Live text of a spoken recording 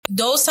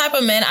those type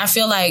of men, I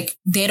feel like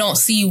they don't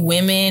see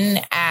women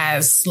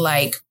as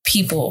like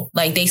people.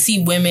 Like they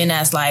see women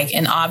as like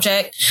an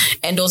object.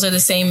 And those are the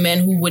same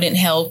men who wouldn't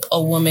help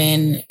a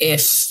woman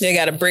if they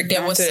got a brick there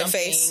down was to their something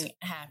face.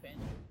 happen.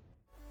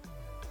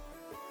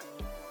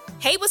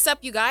 Hey, what's up,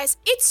 you guys?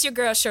 It's your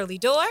girl, Shirley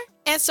Dorr.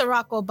 And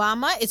Ciroc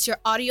Obama. It's your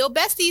audio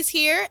besties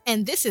here.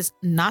 And this is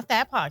Not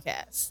That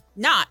Podcast.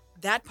 Not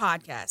That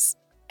Podcast.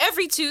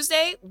 Every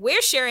Tuesday,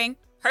 we're sharing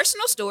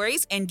personal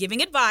stories and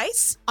giving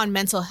advice On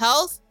mental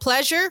health,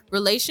 pleasure,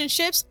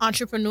 relationships,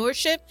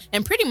 entrepreneurship,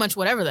 and pretty much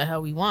whatever the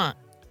hell we want.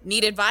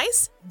 Need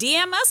advice?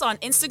 DM us on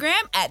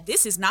Instagram at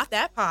This Is Not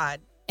That Pod.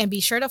 And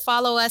be sure to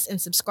follow us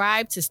and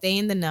subscribe to stay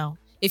in the know.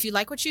 If you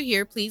like what you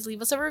hear, please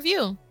leave us a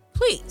review.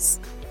 Please.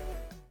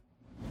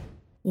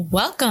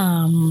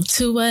 Welcome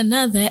to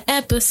another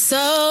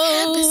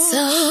episode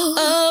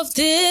of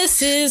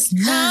This Is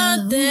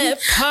Not That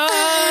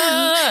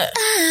Pod.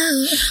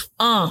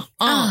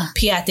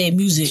 Piate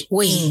music.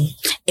 Wait,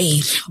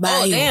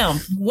 Oh damn!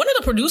 One of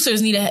the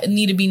producers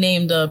need to be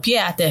named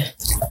Piate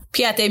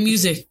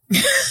music.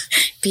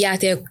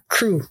 Piate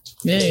crew.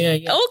 Yeah.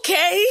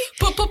 Okay.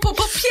 Piate.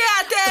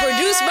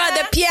 Produced by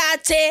the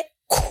Piate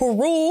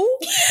crew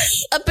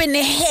up in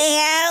the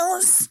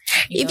house.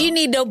 If you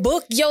need to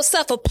book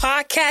yourself a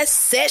podcast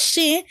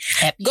session,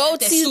 go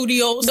to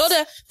Studios. Go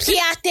to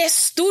Piate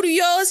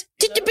Studios.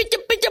 Get on your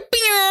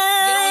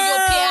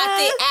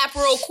Piate app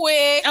real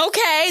quick.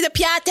 Okay, the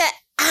Piate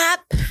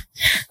app.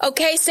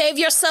 Okay, save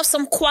yourself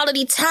some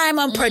quality time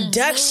on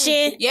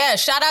production. Yeah,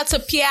 shout out to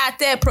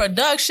Piate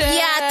Production.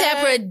 Piate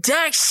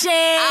Production.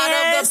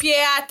 Out of the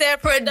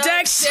Piate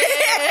Production.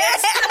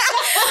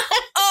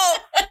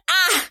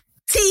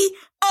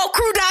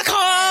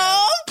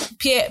 OTOcrew.com.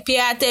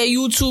 Piate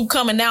YouTube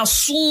coming out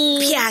soon.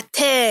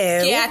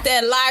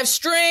 Piate live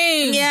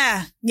stream.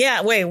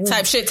 Yeah. Wait.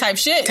 Type shit.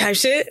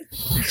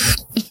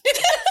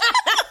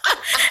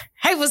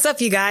 Hey, what's up,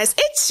 you guys?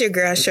 It's your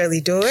girl,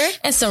 Shirley Dorr.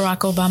 And Ciroc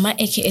Obama,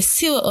 aka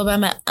Sira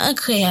Obama,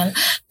 incroyable,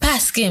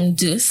 parce qu'il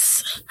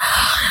douce.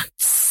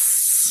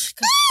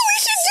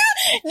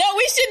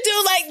 We should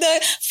do like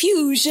the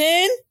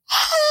fusion.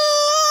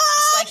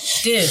 Like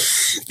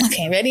this.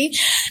 Okay, ready?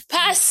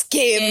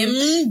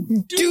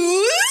 Paskim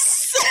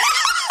douce.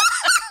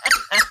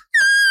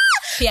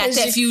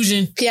 Piate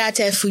Fusion.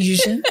 Piate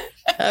Fusion.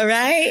 All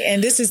right.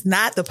 And this is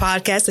not the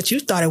podcast that you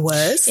thought it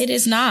was. It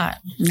is not.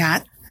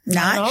 Not.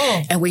 at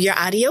all. And we're your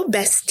audio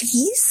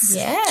besties.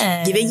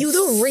 Yeah. Giving you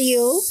the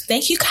real.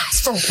 Thank you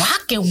guys for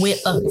rocking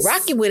with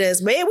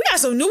us. Man. We got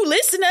some new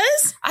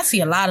listeners. I see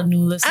a lot of new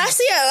listeners.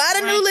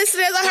 New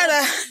listeners. I heard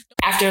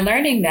After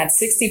learning that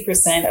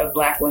 60% of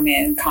Black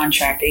women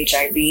contract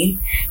HIV,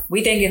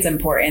 we think it's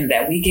important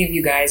that we give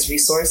you guys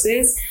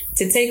resources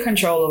to take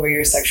control over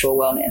your sexual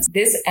wellness.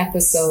 This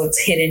episode's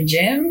hidden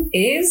gem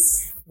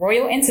is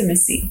Royal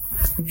Intimacy.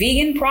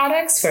 Vegan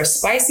products for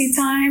spicy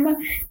time,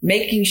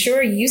 making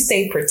sure you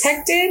stay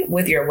protected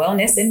with your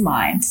wellness in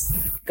mind.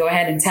 Go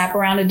ahead and tap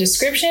around the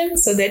description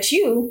so that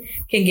you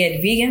can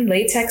get vegan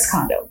latex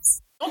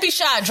condoms. Don't be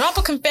shy. Drop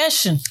a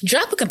confession.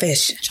 Tell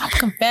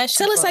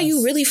us how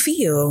you really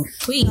feel.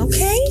 Please.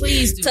 Okay?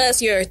 Please do. Tell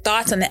us your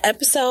thoughts on the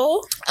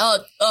episode.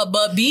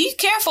 But be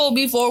careful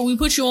before we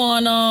put you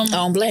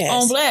on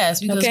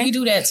blast because we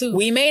do that too.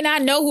 We may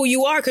not know who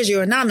you are because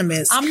you're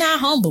anonymous. I'm not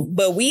humble.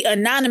 But we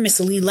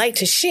anonymously like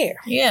to share.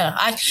 Yeah.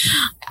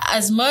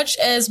 As much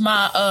as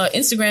my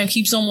Instagram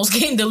keeps almost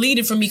getting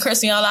deleted from me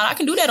cursing out loud, I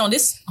can do that on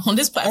this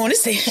platform. On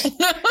this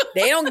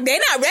they're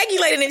not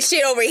regulating this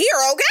shit over here,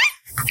 okay?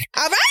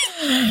 All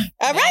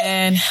right.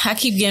 And I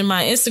keep getting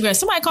my Instagram.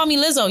 Somebody call me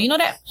Lizzo. You know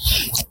that?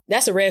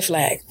 That's a red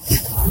flag.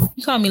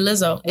 You call me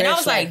Lizzo. And I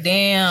was like,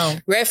 damn.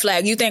 Red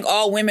flag. You think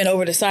all women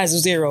over the size of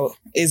 0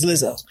 is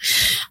Lizzo.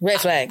 Red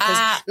flag.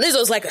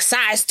 Lizzo's like a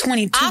size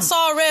 22. I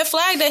saw a red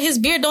flag that his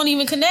beard don't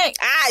even connect.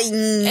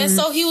 And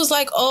so he was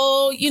like,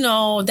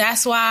 oh,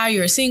 that's why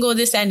you're single,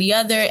 this and the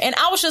other. And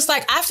I was just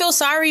like, I feel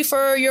sorry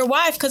for your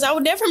wife because I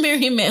would never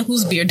marry a man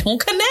whose beard don't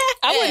connect.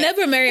 I would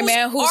never marry a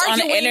man who's on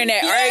the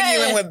internet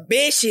arguing with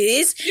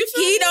bitches.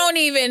 He don't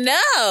even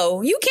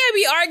know. You can't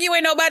be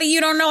arguing nobody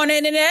you don't know on the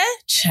internet.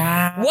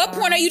 Child. What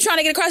point are you trying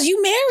to get across? You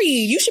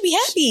married. You should be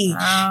happy.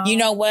 Child. You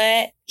know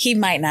what? He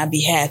might not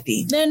be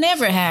happy. They're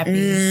never happy.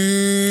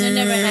 They're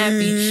never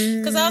happy.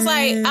 Because I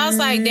was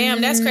like,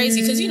 damn, that's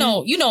crazy. Because you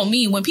know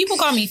me. When people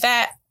call me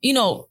fat,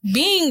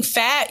 being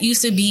fat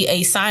used to be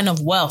a sign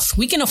of wealth.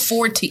 We can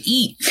afford to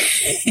eat.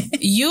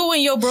 You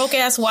and your broke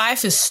ass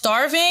wife is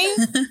starving,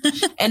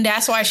 and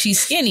that's why she's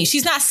skinny.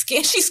 She's not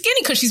skinny. She's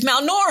skinny because she's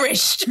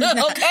malnourished.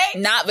 Okay,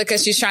 not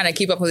because she's trying to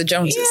keep up with the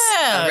Joneses.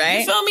 Yeah, right.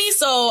 You feel me?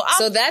 So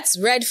that's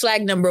red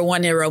flag number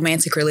 1 in a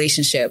romantic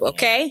relationship.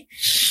 Okay.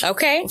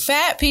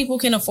 Fat people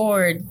can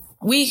afford.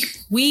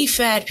 We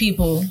fat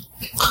people,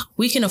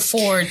 we can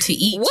afford to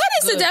eat. What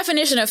is the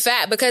definition of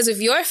fat? Because if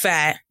you're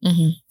fat,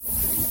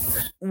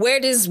 where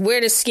does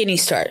skinny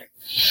start?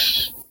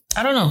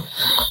 I don't know.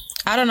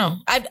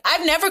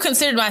 I've never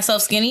considered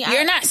myself skinny.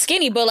 You're not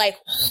skinny, but like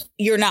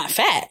you're not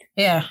fat.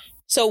 Yeah.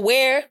 So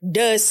where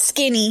does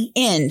skinny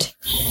end?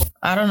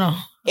 I don't know.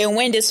 And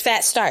when does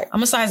fat start?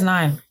 I'm a size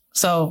 9.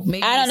 So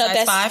maybe I don't know if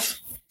size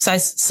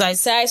that's 5.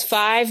 Size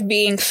 5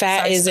 being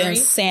fat Size is 3?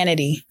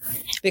 insanity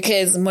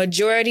because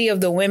majority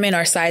of the women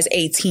are size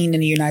 18 in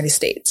the United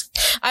States.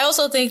 I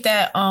also think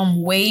that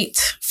weight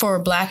for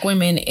Black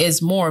women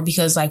is more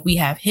because like we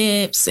have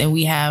hips and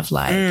we have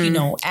like, you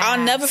know, ass.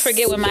 I'll never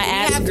forget when my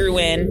ass grew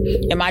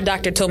in and my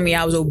doctor told me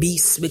I was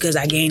obese because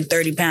I gained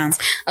 30 pounds.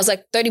 I was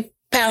like, 30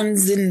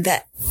 pounds in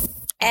the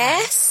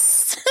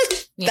ass?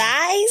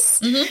 Thighs?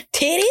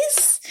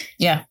 Titties?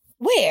 Yeah.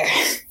 Where?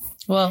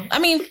 Well, I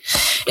mean,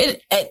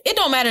 it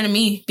don't matter to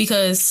me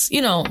because,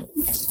 you know,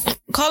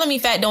 calling me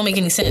fat don't make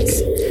any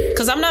sense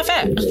because I'm not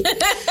fat.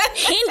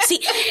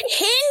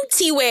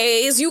 Hinty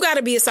ways, you got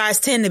to be a size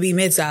 10 to be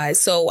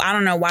mid-size. So I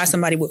don't know why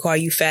somebody would call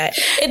you fat.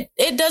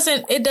 It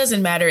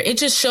doesn't matter. It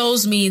just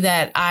shows me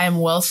that I am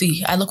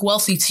wealthy. I look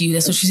wealthy to you.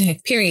 That's what you're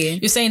saying.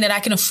 Period. You're saying that I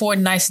can afford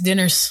nice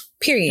dinners.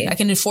 Period. I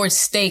can afford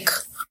steak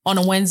on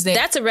a Wednesday.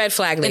 That's a red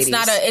flag, ladies.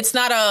 It's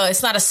not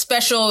a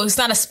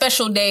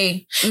special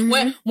day.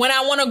 When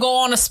I want to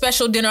go on a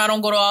special dinner, I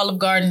don't go to Olive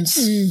Gardens.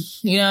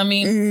 You know what I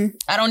mean?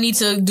 I don't need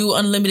to do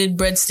unlimited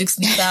breadsticks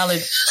and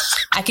salad.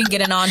 I can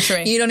get an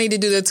entree. You don't need to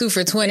do the 2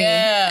 for $20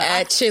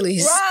 at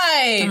Chili's.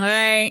 Right. All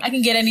right. I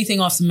can get anything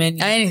off the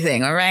menu.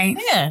 Anything, all right?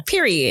 Yeah.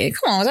 Period.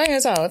 Come on,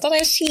 talk all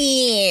that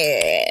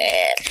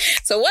shit.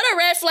 So what are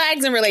red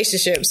flags in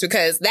relationships?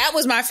 Because that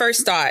was my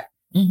first thought.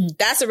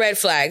 That's a red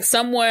flag.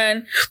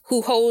 Someone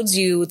who holds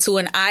you to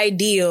an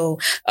ideal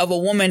of a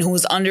woman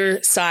who's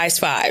under size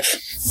 5.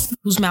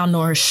 Who's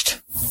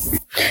malnourished.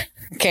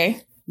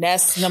 Okay.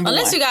 That's number one.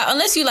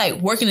 Unless you like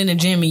working in the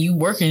gym and you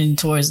working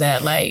towards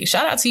that, like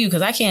shout out to you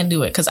because I can't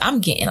do it because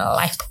I'm getting a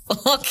life.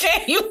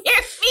 Okay. You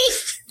hear me?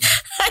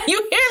 You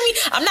hear me?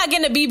 I'm not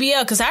getting a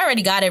BBL because I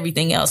already got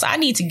everything else. I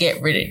need to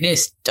get rid of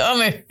this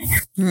stomach.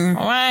 All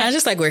right. I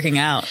just like working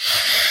out.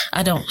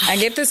 I don't. I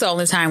get this all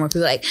the time where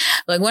people like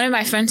one of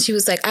my friends, she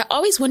was like, I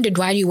always wondered,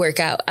 why do you work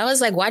out? I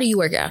was like, why do you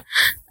work out?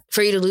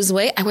 For you to lose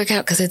weight? I work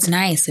out because it's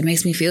nice. It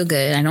makes me feel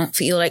good. I don't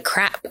feel like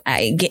crap.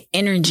 I get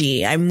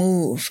energy. I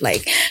move.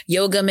 Like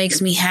yoga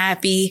makes me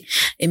happy.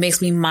 It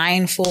makes me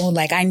mindful.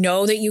 Like I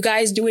know that you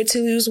guys do it to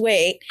lose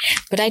weight,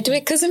 but I do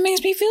it because it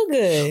makes me feel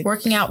good.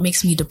 Working out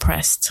makes me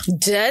depressed.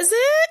 Does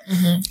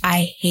it?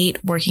 I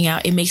hate working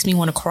out. It makes me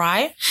want to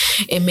cry.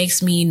 It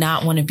makes me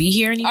not want to be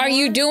here anymore. Are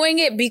you doing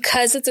it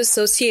because it's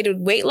associated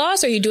with weight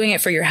loss or are you doing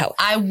it for your health?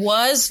 I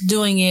was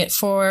doing it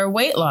for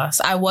weight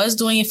loss.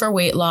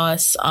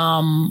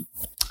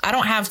 I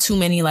don't have too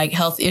many like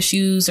health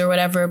issues or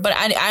whatever, but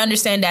I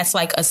understand that's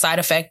like a side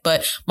effect.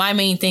 But my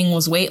main thing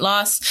was weight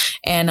loss,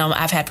 and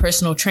I've had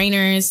personal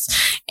trainers,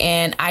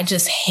 and I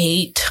just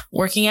hate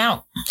working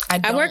out.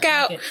 I work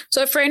out.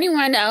 So for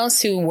anyone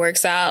else who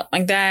works out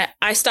like that,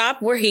 I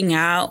stopped working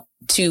out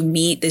to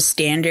meet the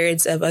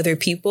standards of other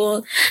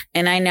people.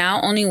 And I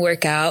now only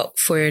work out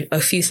for a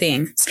few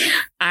things.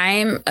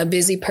 I'm a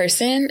busy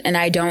person and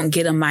I don't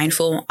get a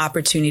mindful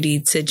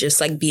opportunity to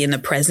just like be in the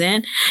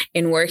present,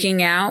 and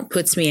working out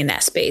puts me in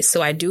that space.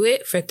 So I do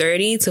it for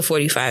 30 to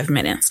 45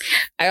 minutes.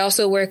 I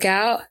also work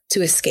out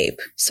to escape.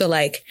 So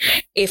like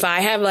if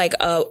I have like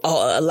a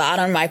lot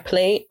on my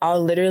plate,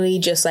 I'll literally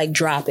just like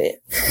drop it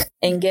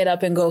and get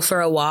up and go for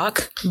a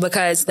walk,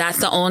 because that's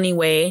the only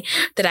way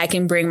that I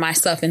can bring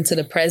myself into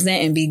the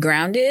present and be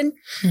grounded.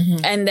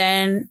 And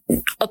then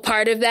a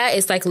part of that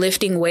is like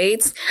lifting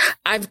weights.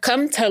 I've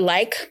come to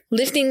like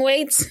lifting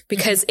weights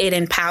because it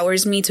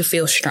empowers me to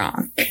feel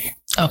strong.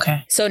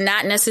 Okay. So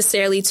not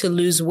necessarily to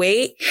lose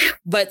weight,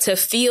 but to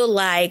feel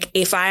like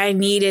if I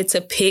needed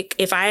to pick,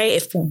 if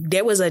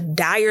there was a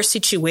dire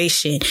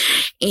situation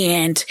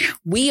and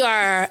we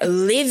are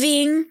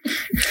living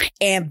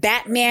and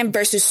Batman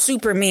versus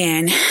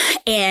Superman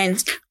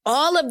and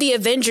all of the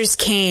Avengers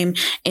came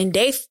and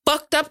they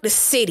fucked up the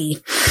city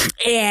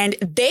and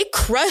they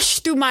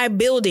crushed through my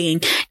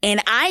building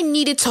and I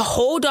needed to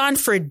hold on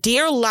for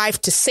dear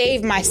life to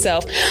save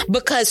myself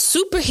because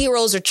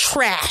superheroes are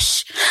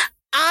trash.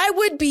 I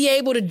would be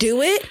able to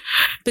do it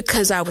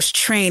because I was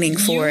training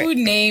for it. You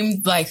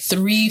named like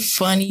 3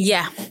 funny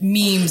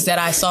memes that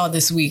I saw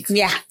this week.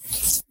 Yeah.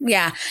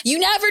 Yeah. You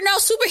never know.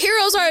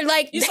 Superheroes are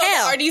like you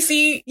hell. Saw the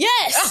RDC?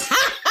 Yes.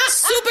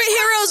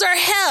 Superheroes are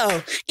hell.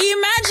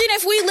 Imagine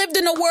if we lived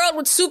in a world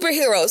with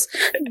superheroes.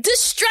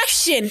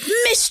 Destruction,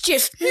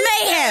 mischief,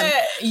 mayhem.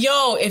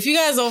 Yo, if you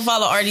guys don't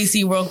follow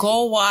RDC World,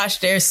 go watch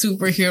their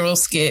superhero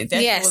skit.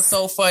 That was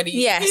so funny.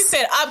 Yes. He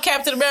said, I'm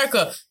Captain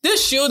America.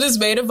 This shield is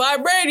made of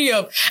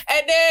vibranium.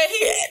 And then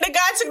the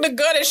guy took the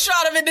gun and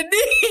shot him in the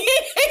knee.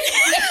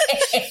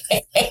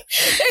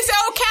 They said,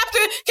 oh,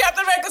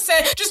 Captain America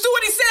said, just do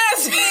what he says.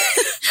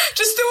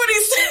 Just do what he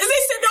says.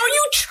 They said, no,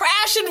 you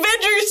trash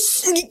Avengers.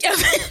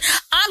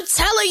 I'm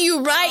telling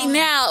you right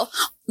now,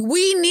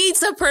 we need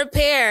to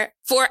prepare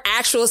for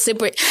actual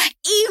super.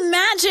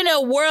 Imagine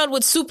a world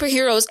with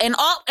superheroes and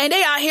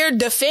they out here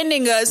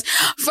defending us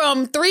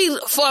from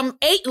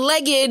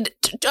eight-legged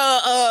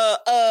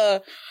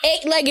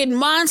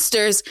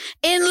monsters,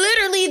 and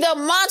literally the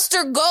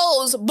monster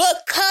goes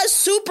because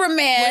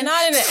Superman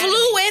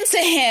flew into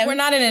him. We're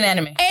not in an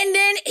anime. And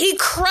then he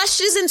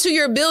crushes into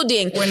your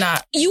building. We're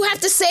not. You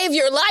have to save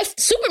your life.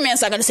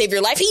 Superman's not going to save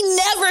your life. He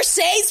never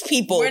saves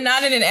people. We're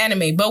not in an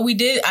anime, but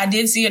I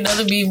did see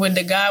another meme when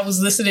the guy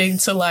was listening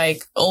to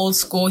like old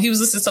school. He was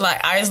listening to like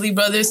Isley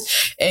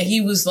Brothers, and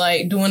he was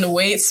like doing the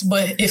weights,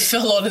 but it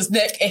fell on his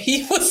neck, and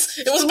it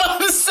was by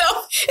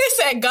himself. It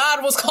said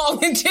God was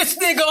calling this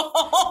nigga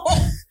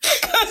home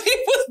because he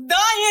was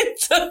dying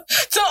to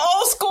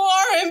old school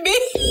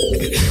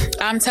R&B.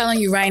 I'm telling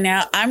you right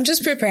now, I'm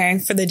just preparing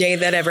for the day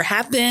that ever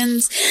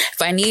happens.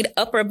 If I need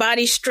upper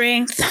body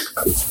strength,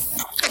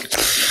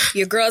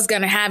 your girl's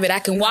gonna have it. I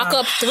can walk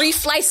up 3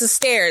 flights of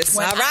stairs.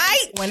 All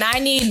right? I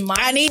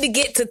need to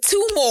get to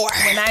 2 more.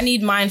 When I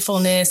need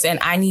mindfulness and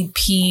I need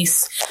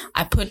peace,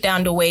 I put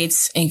down the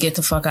weights and get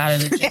the fuck out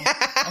of the gym.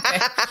 Okay?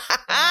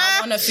 When I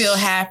want to feel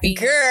happy,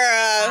 girl,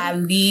 I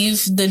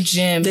leave the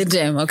gym.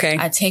 Okay.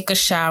 I take a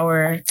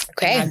shower.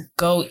 Okay. And I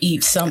go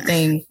eat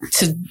something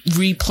to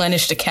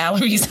replenish the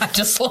calories I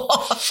just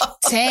lost.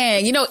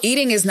 Dang,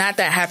 eating is not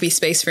that happy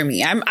space for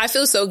me. I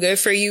feel so good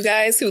for you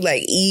guys who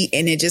like eat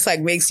and it just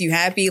like makes you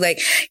happy. Like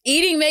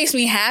eating makes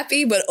me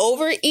happy, but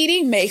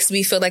overeating makes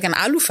me feel like an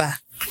alufa.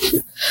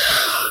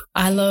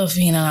 I love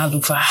being an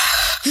alufa.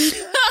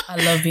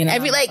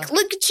 I'd be like,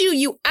 look at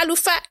you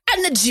alufa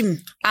and the gym.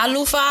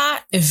 Alufa,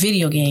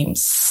 video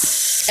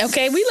games.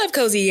 Okay, we love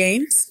cozy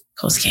games.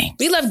 Cozy games.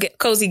 We love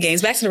cozy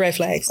games. Back to the red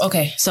flags.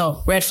 Okay,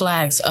 so red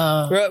flags.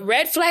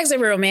 Red flags are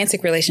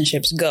romantic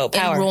relationships. Go,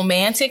 power.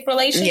 Romantic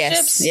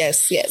relationships?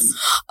 Yes.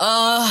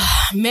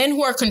 Men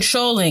who are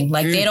controlling.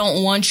 Like, they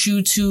don't want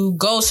you to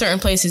go certain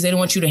places. They don't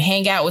want you to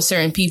hang out with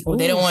certain people. Ooh.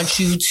 They don't want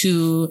you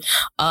to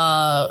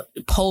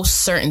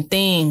post certain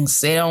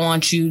things. They don't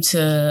want you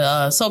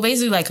to... so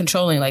basically, like,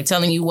 controlling, like,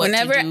 telling you what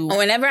to do.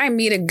 Whenever I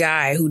meet a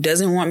guy who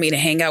doesn't want me to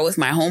hang out with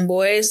my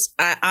homeboys,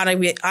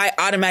 I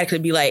automatically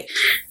be like...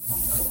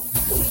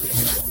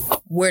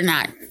 We're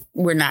not.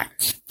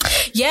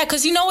 Yeah,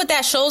 because you know what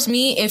that shows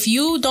me? If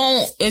you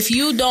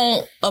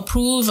don't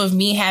approve of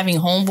me having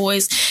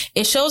homeboys,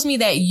 it shows me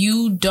that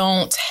you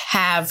don't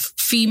have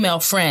female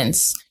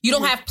friends. You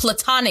don't have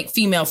platonic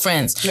female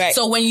friends. Right.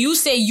 So when you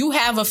say you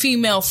have a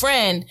female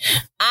friend,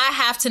 I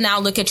have to now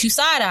look at you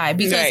side eye,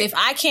 because if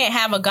I can't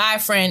have a guy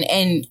friend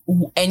and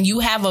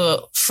you have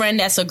a friend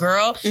that's a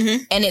girl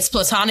and it's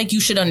platonic, you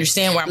should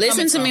understand where I'm coming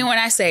from. Listen to me when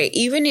I say,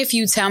 even if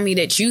you tell me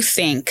that you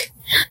think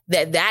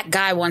that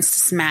guy wants to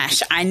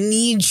smash, I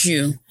need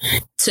you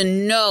to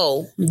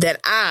know that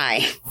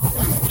I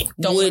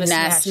would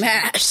not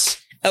smash.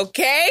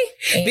 Okay?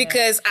 Yeah.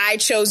 Because I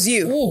chose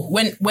you. Ooh,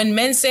 when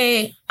men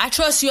say, I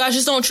trust you, I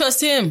just don't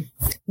trust him.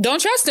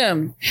 Don't trust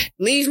him.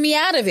 Leave me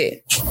out of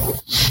it.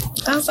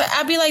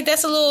 I'd be like,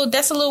 that's a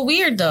little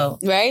weird though.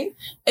 Right?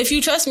 If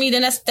you trust me,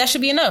 then that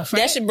should be enough,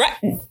 right?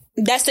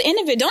 That's the end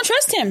of it. Don't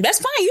trust him. That's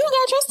fine. You don't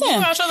gotta trust him.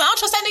 I don't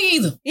trust that nigga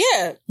either.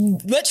 Yeah.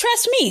 But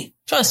trust me.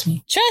 Trust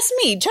me. Trust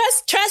me.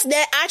 Trust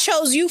that I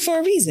chose you for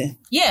a reason.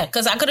 Yeah,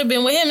 because I could have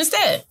been with him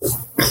instead.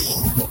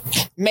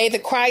 May the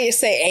crier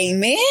say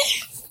amen.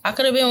 I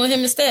could have been with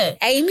him instead.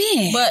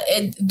 Amen. But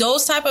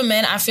those type of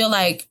men, I feel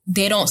like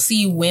they don't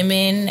see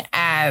women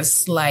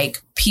as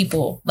like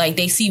people. Like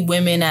they see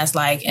women as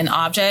like an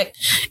object.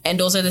 And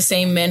those are the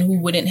same men who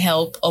wouldn't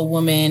help a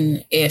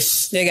woman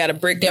if they got a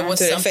brick down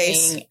to their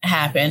face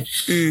happen.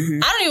 I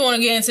don't even want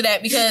to get into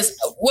that because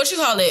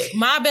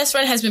my best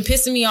friend has been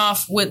pissing me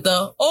off with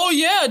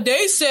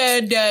they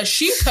said that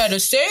she had a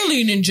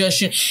saline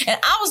ingestion. And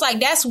I was like,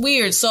 that's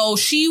weird. So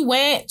she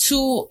went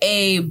to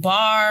a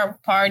bar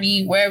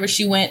party, wherever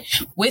she went,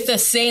 with a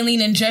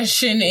saline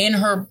injection in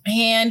her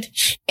hand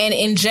and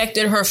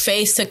injected her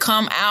face to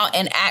come out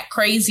and act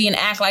crazy and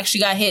act like she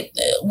got hit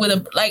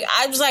with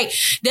I was like,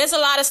 there's a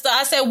lot of stuff.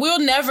 I said, we'll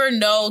never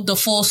know the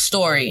full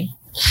story.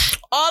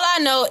 All I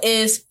know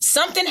is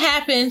something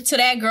happened to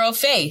that girl's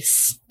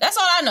face. That's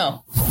all I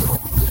know.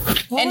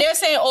 And they're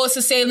saying, it's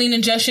a saline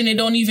injection. It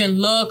don't even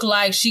look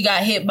like she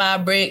got hit by a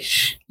brick.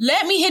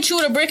 Let me hit you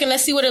with a brick and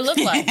let's see what it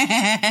looks like.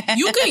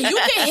 You can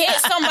hit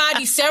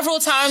somebody several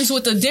times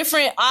with a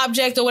different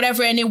object or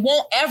whatever, and it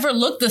won't ever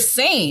look the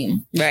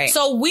same. Right.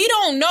 So we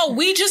don't know.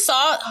 We just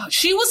saw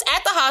she was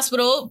at the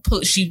hospital.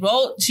 She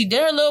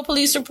did her little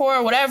police report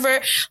or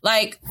whatever.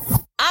 Like,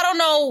 I don't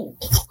know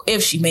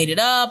if she made it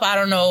up. I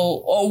don't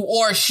know.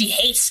 Or she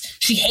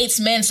hates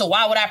men. So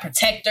why would I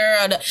protect her?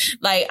 I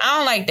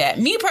don't like that.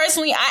 Me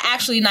personally, I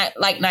actually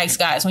like nice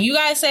guys. When you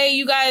guys say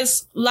you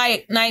guys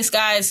like nice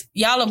guys,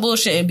 y'all are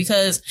bullshitting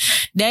because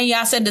then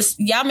y'all said this,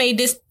 y'all made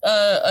this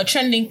a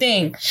trending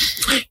thing.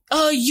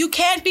 You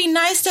can't be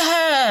nice to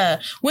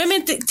her.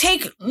 Women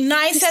take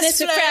nice as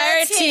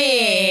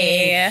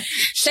flirty.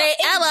 Say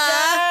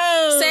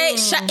Ella. Say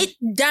shut it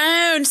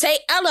down. Say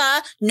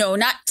Ella. No,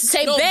 not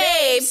say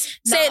babes.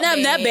 Say no,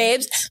 not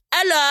babes.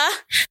 Ella,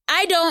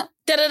 I don't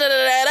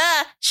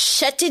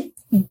Shut it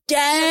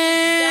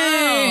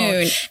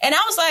down. And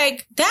I was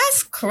like,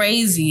 that's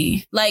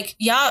crazy. Like,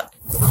 y'all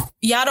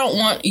don't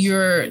want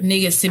your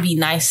niggas to be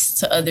nice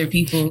to other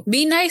people.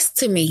 Be nice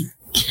to me.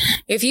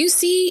 If you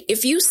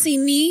see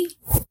me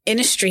in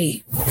the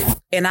street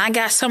and I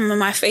got something in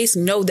my face,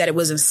 know that it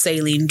wasn't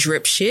saline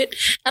drip shit.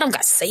 I don't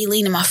got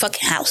saline in my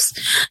fucking house.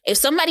 If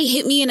somebody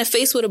hit me in the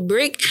face with a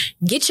brick,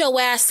 get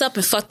your ass up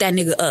and fuck that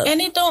nigga up.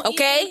 And it don't.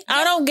 Okay?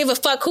 I don't give a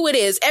fuck who it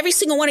is. Every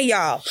single one of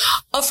y'all.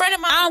 A friend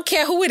of mine. I don't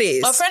care who it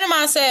is. A friend of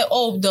mine said,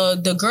 "Oh,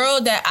 the girl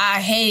that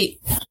I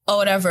hate or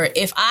whatever.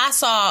 If I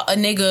saw a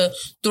nigga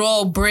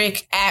throw a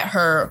brick at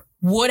her,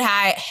 would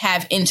I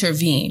have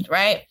intervened?"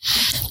 Right?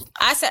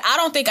 I said, I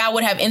don't think I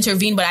would have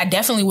intervened, but I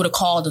definitely would have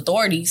called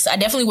authorities. I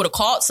definitely would have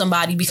called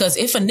somebody, because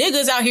if a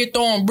nigga's out here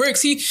throwing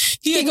bricks, he's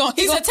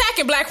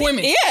attacking black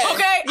women. Yeah.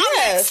 Okay.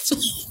 Yes.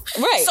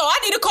 Right. So I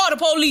need to call the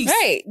police.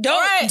 Right.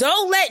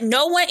 Don't let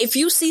no one, if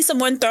you see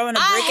someone throwing a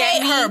brick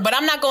at me. her, but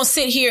I'm not going to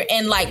sit here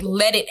and like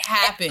let it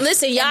happen.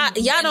 Listen, y'all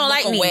don't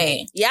like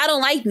me. Y'all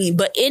don't like me.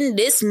 But in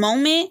this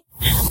moment,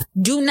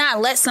 do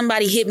not let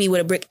somebody hit me with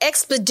a brick.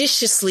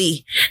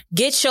 Expeditiously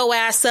get your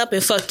ass up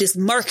and fuck this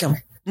Merkham.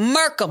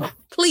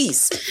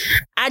 Please.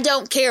 I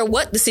don't care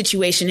what the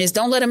situation is.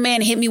 Don't let a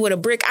man hit me with a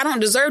brick. I don't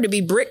deserve to be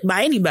bricked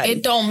by anybody.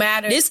 It don't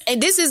matter. This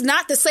is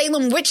not the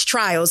Salem witch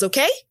trials,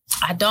 okay?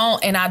 I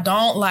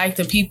don't like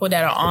the people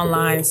that are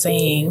online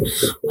saying,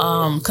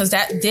 because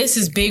this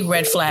is big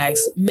red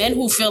flags. Men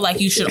who feel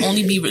like you should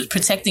only be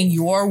protecting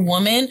your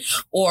woman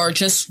or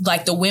just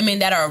like the women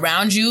that are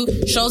around you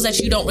shows that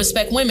you don't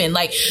respect women.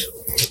 Like,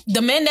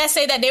 the men that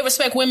say that they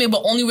respect women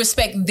but only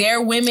respect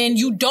their women,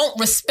 you don't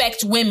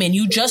respect women.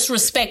 You just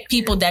respect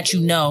people that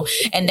you know,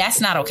 and that's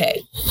not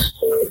okay.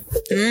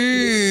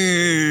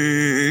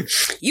 You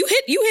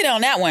hit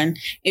on that one.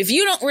 If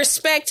you don't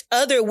respect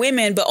other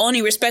women but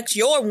only respect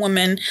your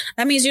woman,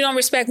 that means you don't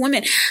respect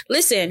women.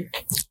 Listen,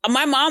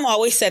 my mom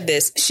always said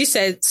this. She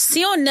said,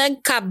 "Si on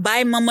neg ka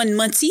bay maman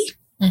manti,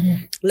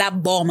 la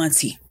bo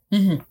manti."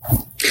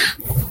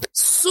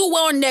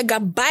 Souvent nèg a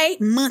bay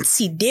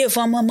manti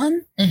devant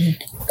maman,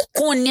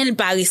 qu'on n'aime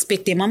pas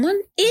respecter maman,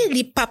 et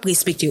li pas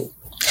respecter ou.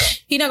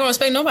 He not gonna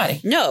respect nobody.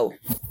 No.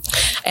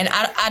 And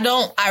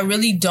I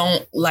really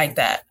don't like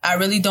that. I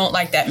really don't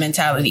like that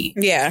mentality.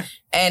 Yeah.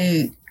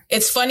 And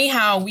it's funny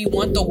how we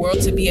want the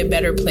world to be a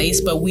better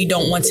place, but we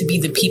don't want to be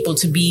the people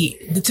to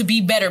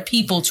be better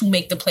people to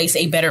make the place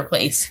a better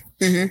place.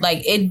 Mm-hmm.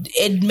 Like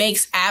it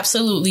makes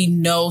absolutely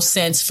no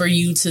sense for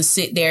you to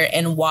sit there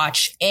and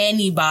watch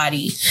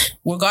anybody,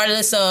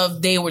 regardless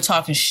of they were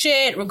talking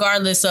shit,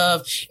 regardless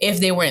of if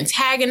they were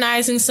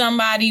antagonizing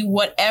somebody,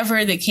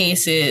 whatever the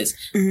case is.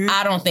 Mm-hmm.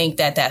 I don't think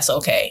that that's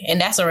okay.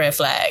 And that's a red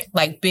flag,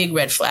 like big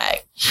red flag.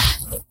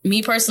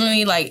 Me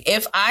personally, like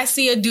if I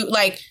see a dude,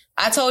 like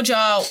I told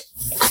y'all,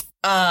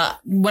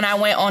 when I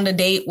went on the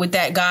date with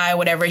that guy,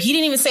 whatever, he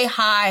didn't even say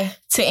hi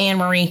to Anne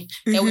Marie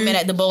that we met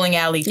at the bowling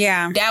alley.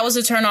 Yeah. That was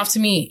a turn off to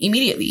me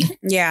immediately.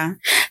 Yeah.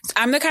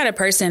 I'm the kind of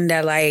person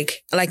that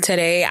like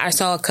today I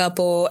saw a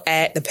couple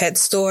at the pet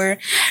store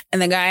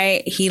and the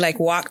guy, he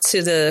like walked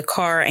to the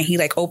car and he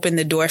like opened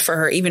the door for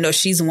her, even though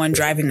she's the one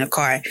driving the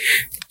car.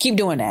 Keep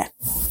doing that.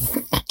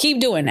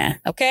 Keep doing that.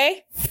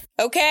 Okay.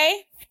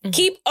 Okay. Mm-hmm.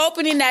 Keep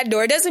opening that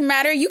door. It doesn't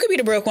matter. You could be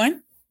the broke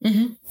one.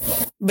 Mm-hmm.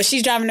 But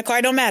she's driving the car.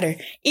 It don't matter.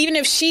 Even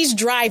if she's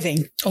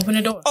driving. Open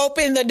the door.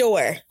 Open the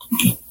door.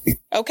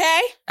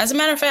 Okay? As a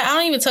matter of fact, I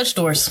don't even touch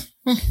doors.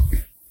 I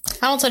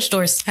don't touch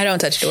doors. I don't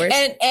touch doors.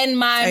 And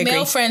my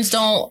male friends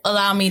don't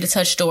allow me to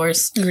touch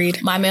doors.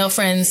 Agreed. My male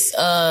friends,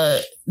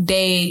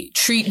 they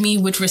treat me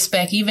with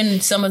respect.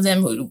 Even some of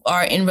them who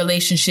are in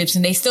relationships,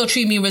 and they still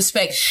treat me with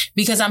respect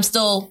because I'm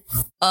still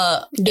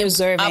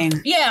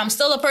deserving. I'm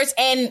still a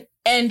person.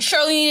 And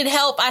Shirley needed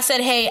help. I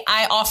said, hey,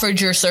 I offered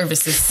your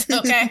services.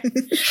 Okay.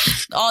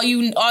 all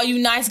you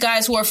nice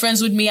guys who are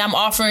friends with me, I'm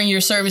offering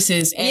your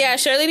services. And yeah,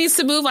 Shirley needs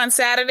to move on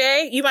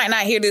Saturday. You might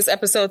not hear this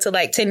episode till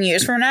like 10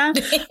 years from now.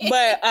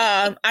 But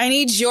I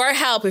need your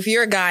help. If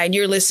you're a guy and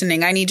you're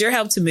listening, I need your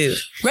help to move.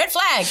 Red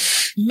flag.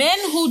 Men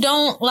who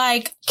don't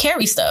like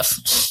carry stuff.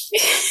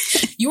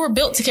 You were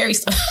built to carry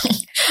stuff.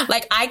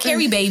 Like I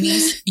carry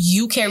babies,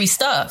 you carry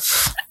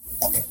stuff.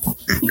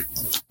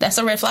 That's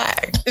a red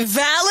flag.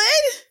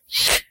 Valid?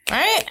 All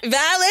right.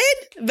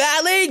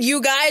 Valid.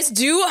 You guys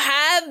do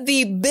have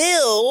the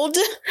build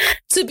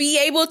to be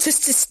able to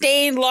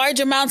sustain large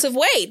amounts of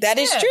weight. That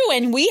is true.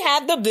 And we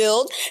have the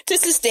build to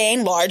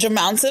sustain large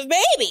amounts of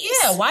babies.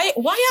 Yeah. Why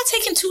y'all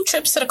taking 2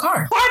 trips to the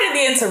car? Pardon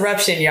the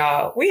interruption,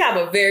 y'all. We have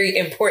a very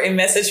important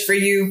message for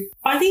you.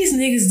 Are these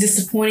niggas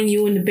disappointing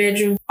you in the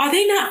bedroom? Are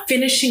they not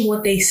finishing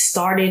what they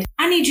started?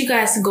 I need you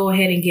guys to go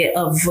ahead and get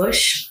a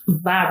Vush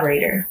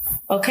vibrator.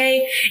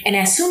 Okay? And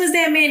as soon as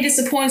that man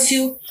disappoints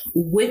you,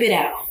 whip it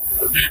out.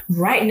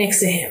 Right next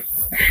to him.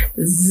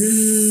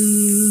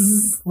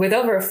 Zzz. With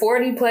over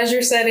 40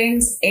 pleasure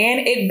settings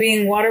and it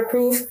being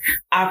waterproof,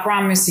 I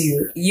promise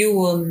you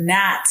will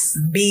not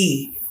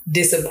be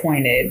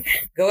disappointed.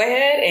 Go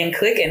ahead and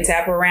click and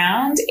tap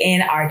around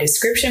in our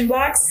description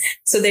box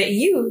so that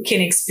you can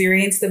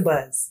experience the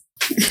buzz.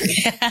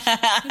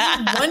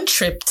 One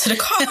trip to the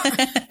car.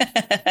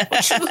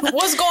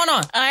 What's going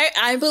on?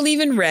 I believe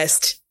in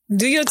rest.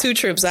 Do your 2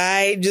 trips.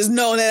 I just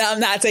know that I'm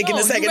not taking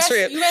the second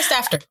trip. You rest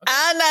after. Okay.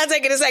 I'm not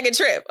taking a second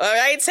trip. All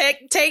right.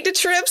 Take the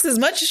trips, as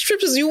much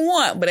trips as you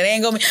want, but it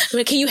ain't gonna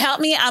be. Can you help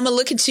me? I'm gonna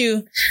look at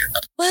you.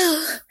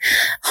 Well,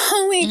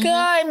 oh my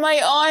God,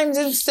 my arms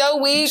are so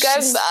weak.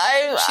 She's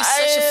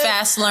such a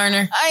fast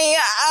learner. I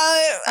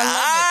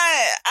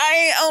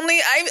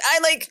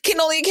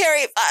can only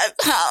carry 5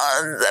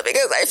 pounds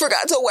because I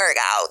forgot to work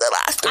out the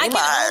last 3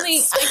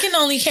 months. I can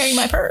only carry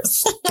my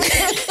purse.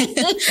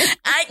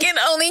 I can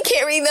only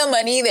carry the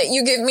money that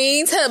you give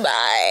me to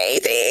buy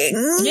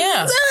things.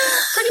 Yeah,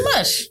 pretty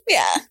much.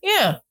 Yeah.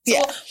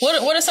 So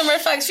what are some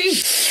red flags for you?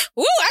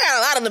 Ooh, I got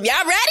a lot of them.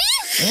 Y'all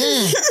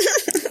ready?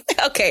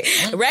 Okay.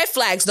 Red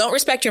flags. Don't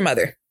respect your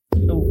mother.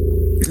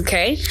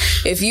 Okay.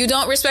 If you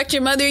don't respect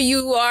your mother,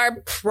 you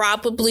are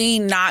probably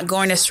not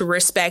going to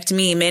respect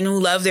me. Men who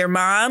love their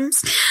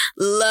moms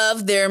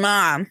love their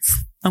moms.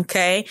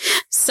 Okay.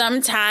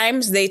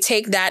 Sometimes they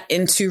take that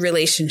into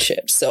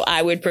relationships. So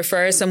I would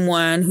prefer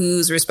someone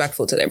who's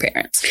respectful to their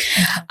parents.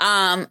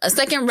 A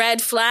second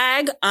red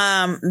flag,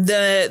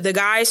 the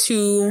guys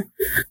who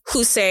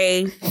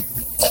say,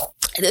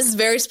 this is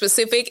very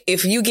specific.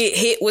 If you get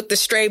hit with the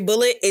stray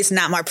bullet, it's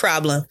not my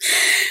problem.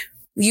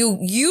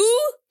 You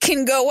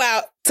can go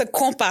out to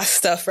compa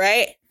stuff,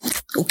 right?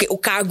 O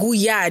ka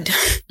guyad,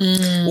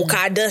 o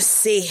ka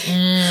danse,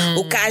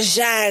 o ka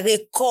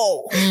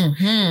jareko.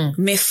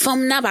 Me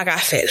femme na pa ka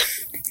fel.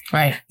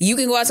 Right. You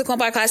can go out to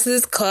compa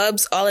classes,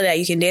 clubs, all of that.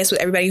 You can dance with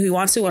everybody who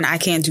wants to, and I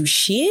can't do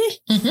shit.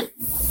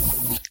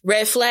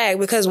 Red flag,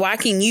 because why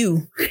can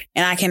you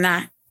and I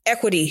cannot?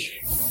 Equity.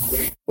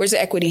 Where's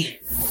the equity?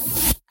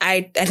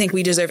 I think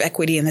we deserve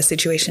equity in this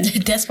situation.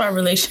 That's my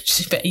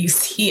relationship at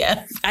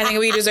UCF. I think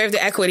we deserve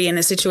the equity in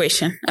this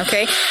situation.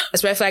 Okay,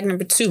 that's red flag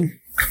number 2.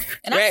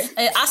 And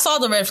I saw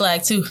the red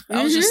flag too.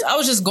 I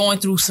was just going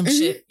through some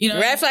shit. You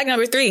know. Red flag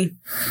number 3.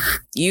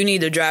 You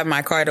need to drive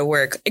my car to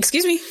work.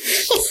 Excuse me.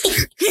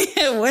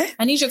 What?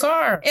 I need your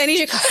car. I need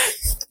your car.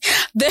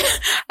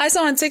 I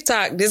saw on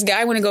TikTok this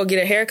guy went to go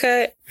get a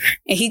haircut,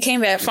 and he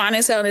came back fine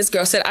as hell. And this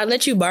girl said, "I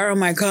let you borrow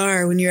my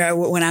car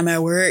when I'm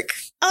at work."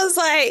 I was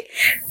like,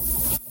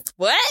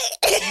 what?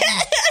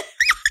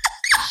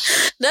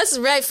 That's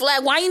a red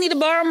flag. Why you need to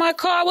borrow my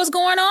car? What's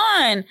going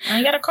on? I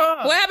ain't got a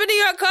car. What happened to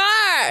your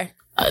car?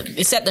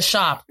 It's at the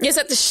shop. It's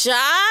at the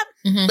shop?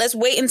 Let's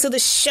wait until the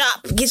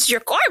shop gets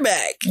your car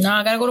back. No,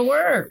 I gotta go to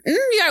work.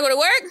 You gotta go to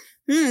work?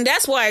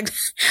 That's why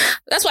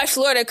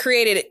Florida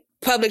created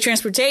public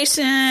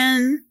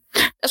transportation.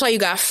 That's why you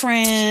got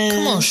friends.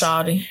 Come on,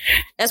 shawty.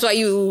 That's why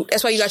you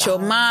got your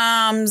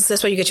moms.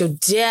 That's why you got your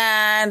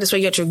dad. That's why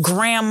you got your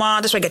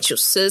grandma. That's why you got your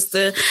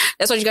sister.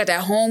 That's why you got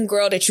that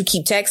homegirl that you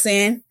keep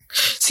texting.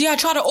 See, I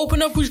try to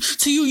open up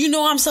to you. You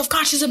know I'm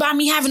self-conscious about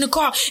me having a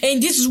car.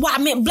 And this is why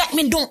black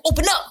men don't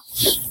open up.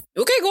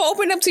 Okay, go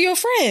open up to your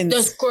friends.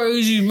 That's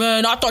crazy,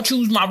 man. I thought you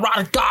was my ride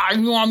or die.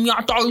 You know what I mean?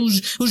 I thought it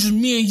was just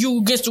me and you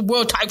against the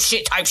world type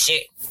shit. Type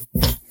shit.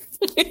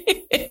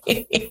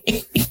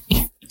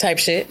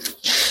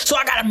 So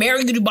I gotta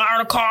marry you to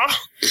borrow a car?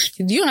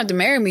 You don't have to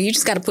marry me. You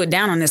just gotta put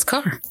down on this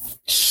car.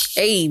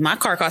 Hey, my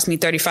car cost me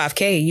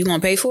 $35,000. You gonna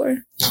pay for it?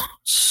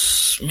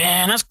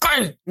 Man, that's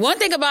crazy. One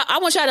thing I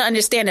want y'all to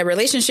understand that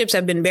relationships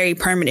have been very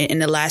permanent in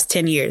the last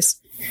 10 years.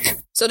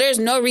 So there's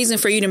no reason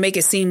for you to make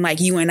it seem like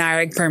you and I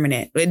are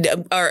permanent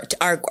or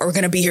are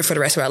going to be here for the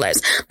rest of our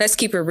lives. Let's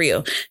keep it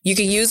real. You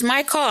can use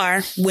my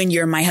car when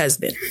you're my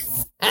husband.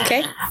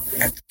 Okay?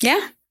 Yeah?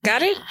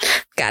 Got it?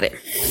 Got it.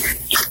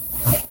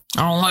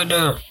 I don't like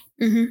that.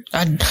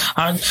 I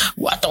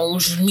thought it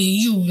was just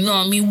me and you know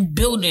what I mean?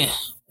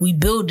 We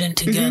building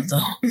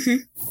together.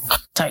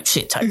 Type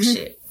shit.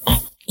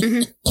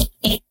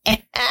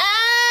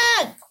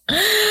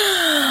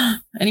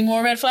 Any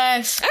more red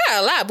flags? I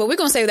got a lot, but we're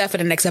gonna save that for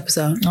the next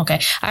episode. Okay,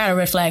 I got a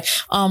red flag.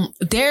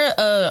 There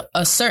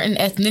a certain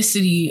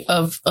ethnicity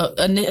of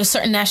a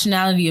certain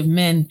nationality of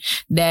men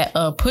that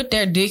put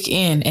their dick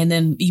in and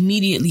then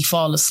immediately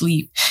fall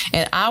asleep.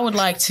 And I would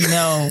like to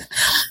know.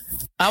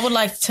 I would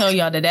like to tell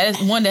y'all that is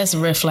one. That's a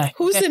red flag.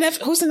 Who's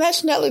the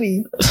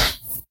nationality?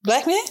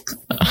 Black man?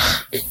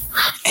 I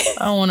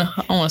don't want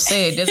to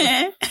say it.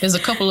 There's a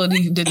couple of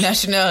the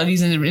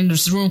nationalities in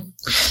this room.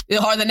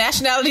 Are the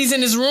nationalities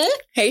in this room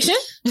Haitian?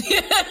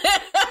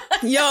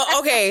 Yo,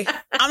 okay.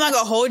 I'm not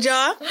gonna hold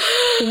y'all.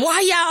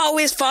 Why y'all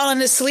always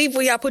falling asleep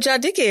when y'all put y'all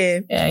dick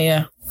in?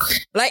 Yeah.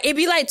 Like it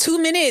be like 2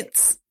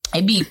 minutes.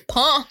 It be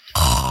pump.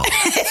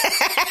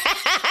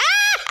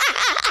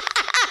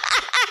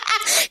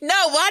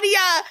 No, why do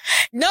y'all?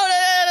 No.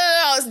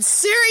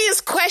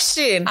 Serious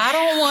question. I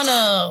don't want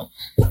to.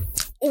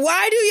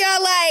 Why do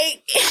y'all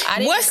like?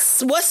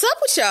 What's up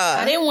with y'all?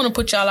 I didn't want to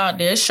put y'all out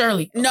there,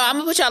 Shirley. No, I'm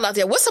gonna put y'all out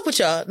there. What's up with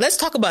y'all? Let's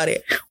talk about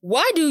it.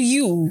 Why do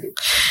you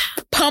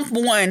pump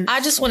one? I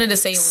just wanted to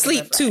say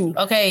sleep two.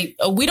 Okay,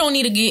 we don't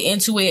need to get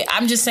into it.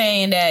 I'm just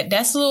saying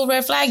that's a little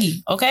red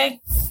flaggy. Okay.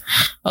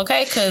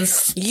 Okay,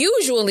 because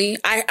usually,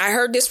 I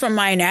heard this from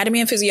my anatomy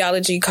and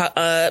physiology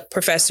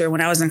professor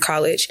when I was in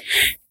college.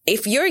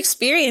 If you're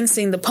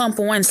experiencing the pump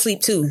 1,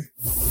 sleep 2,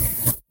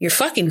 you're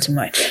fucking too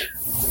much.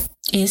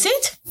 Is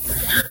it?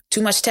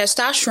 Too much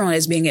testosterone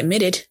is being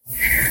emitted.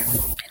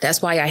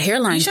 That's why our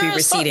hairlines be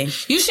receding.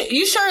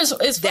 You sure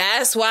it's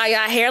That's why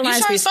our hairlines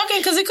you sure it's fucking?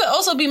 Because it could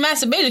also be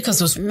masturbated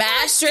because it's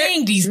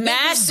masturbating these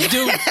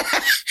do.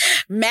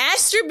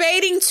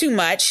 Masturbating too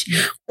much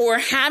or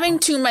having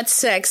too much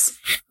sex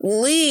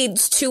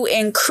leads to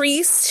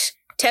increased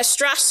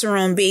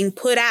testosterone being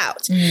put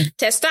out.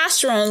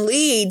 Testosterone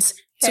leads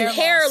to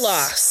hair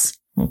loss.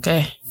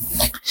 Okay.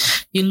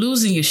 You're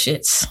losing your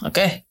shits.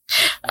 Okay.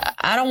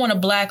 I don't want to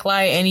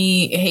blacklight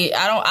any hate.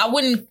 I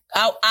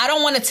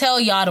don't want to tell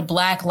y'all to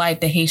blacklight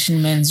the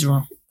Haitian men's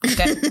room.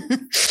 Okay.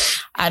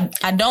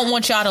 I don't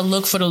want y'all to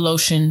look for the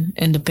lotion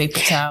in the paper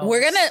towel.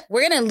 We're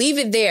gonna leave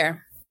it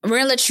there. We're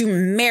gonna let you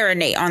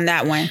marinate on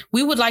that one.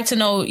 We would like to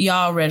know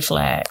y'all red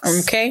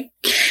flags. Okay.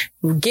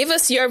 Give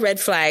us your red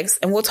flags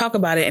and we'll talk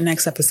about it in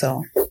next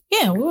episode.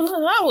 Yeah, I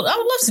would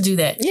love to do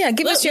that. Yeah,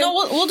 give us your...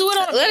 we'll do it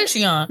on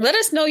Patreon. Let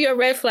us know your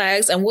red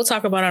flags and we'll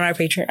talk about it on our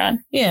Patreon.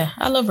 Yeah,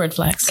 I love red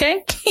flags.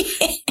 Okay?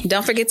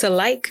 Don't forget to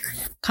like,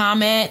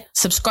 comment,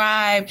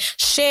 subscribe,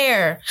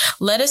 share.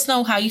 Let us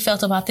know how you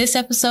felt about this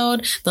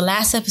episode, the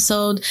last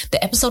episode,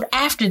 the episode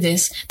after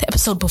this, the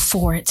episode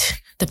before it,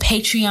 the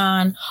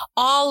Patreon,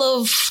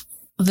 all of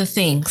the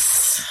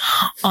things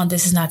on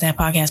This Is Not That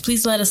Podcast.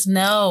 Please let us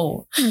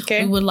know.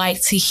 Okay. We would like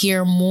to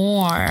hear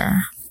more.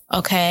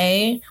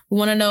 Okay. We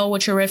want to know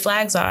what your red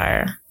flags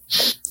are.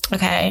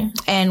 Okay.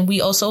 And we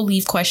also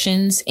leave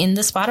questions in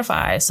the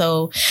Spotify.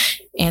 So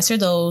answer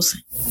those.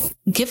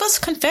 Give us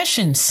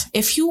confessions.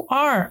 If you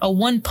are a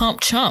one pump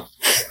chump,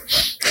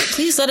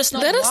 please let us know.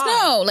 Let us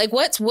know. Like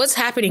what's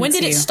happening. When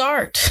did it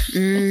start?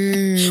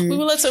 We would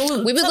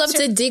love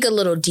to dig a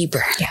little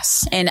deeper.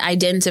 Yes. And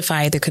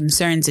identify the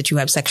concerns that you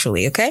have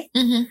sexually. Okay.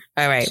 Mm-hmm.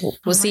 All right.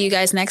 We'll see you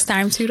guys next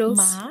time. Toodles.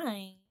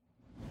 Bye.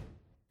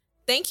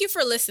 Thank you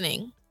for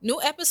listening. New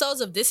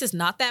episodes of This Is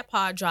Not That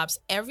Pod drops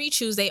every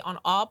Tuesday on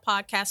all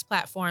podcast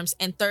platforms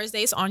and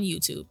Thursdays on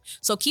YouTube.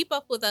 So keep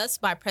up with us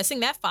by pressing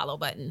that follow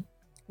button.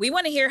 We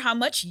want to hear how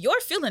much you're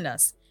feeling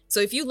us. So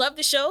if you love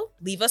the show,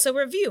 leave us a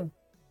review.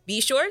 Be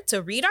sure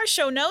to read our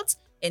show notes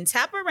and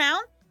tap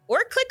around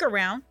or click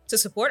around to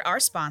support our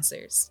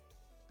sponsors.